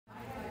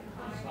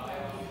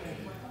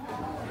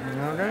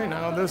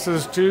This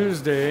is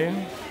Tuesday,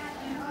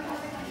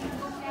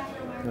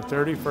 the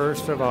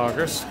 31st of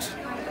August,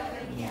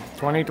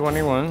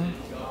 2021.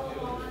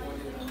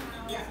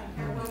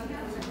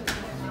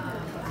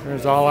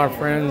 There's all our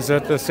friends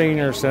at the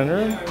Senior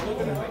Center.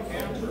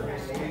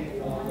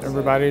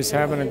 Everybody's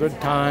having a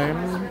good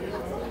time.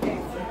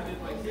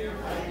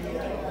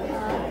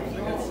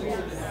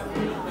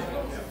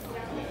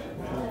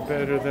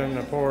 Better than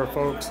the poor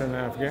folks in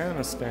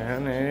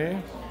Afghanistan,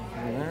 eh?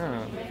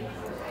 Yeah.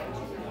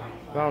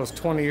 If I was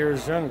 20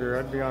 years younger,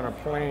 I'd be on a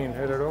plane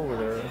headed over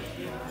there.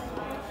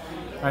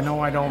 I know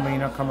I don't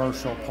mean a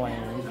commercial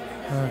plane.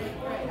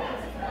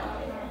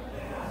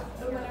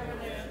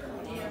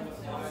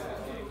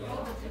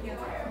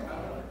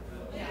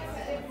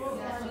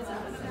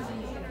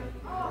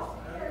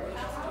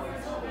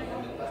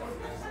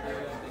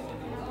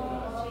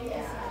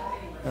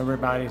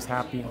 Everybody's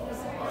happy.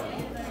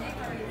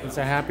 It's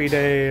a happy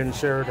day in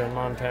Sheridan,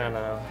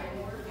 Montana.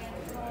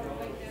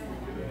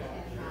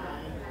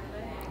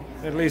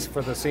 At least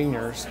for the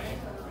seniors.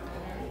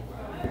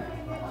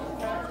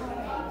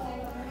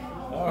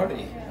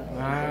 Howdy.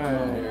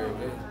 Hi.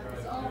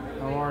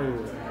 How are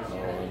you?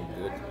 Oh, I'm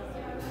good.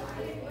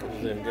 Good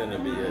as I'm gonna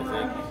be, I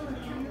think.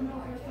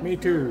 Me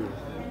too.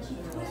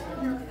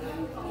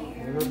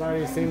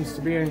 Everybody seems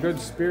to be in good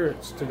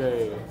spirits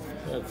today.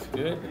 That's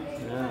good.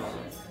 Yeah.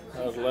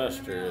 How's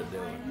Lester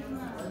doing?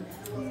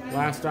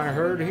 Last I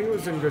heard, he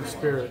was in good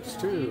spirits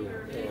too,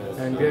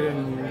 and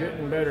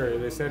getting better.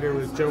 They said he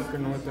was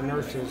joking with the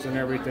nurses and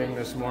everything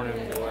this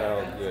morning.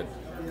 Well, good.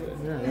 Good.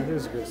 Yeah, that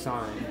is a good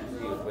sign.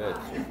 You bet.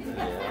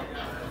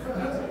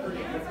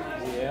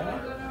 Yeah.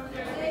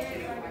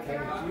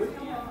 Thank you.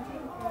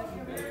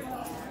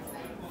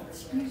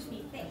 Excuse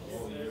me, thanks.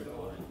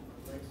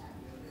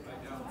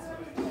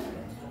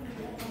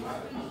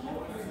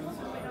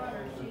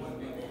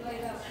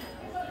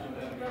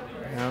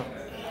 Yeah.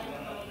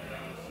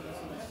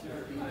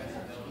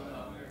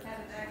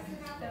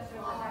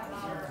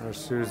 There's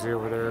Susie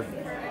over there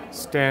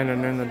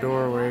standing in the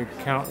doorway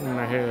counting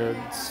the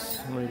heads.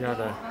 We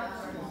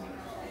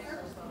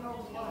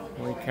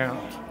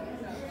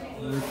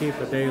keep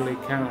a daily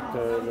count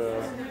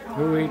of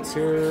who eats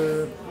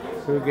here,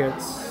 who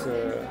gets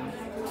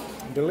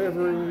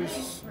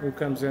deliveries, who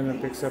comes in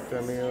and picks up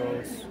their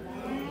meals.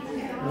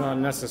 Not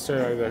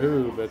necessarily the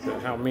who, but the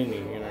how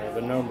many,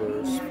 the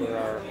numbers for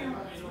our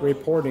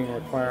reporting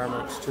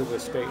requirements to the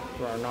state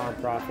for our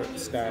nonprofit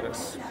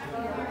status.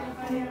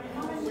 We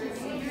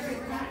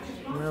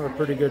have a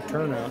pretty good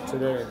turnout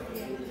today.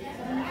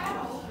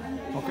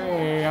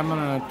 Okay, I'm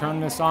going to turn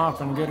this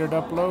off and get it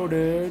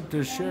uploaded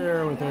to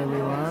share with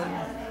everyone.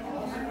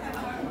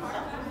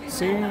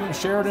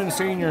 Sheridan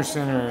Senior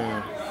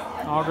Center,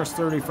 August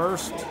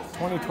 31st,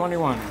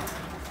 2021.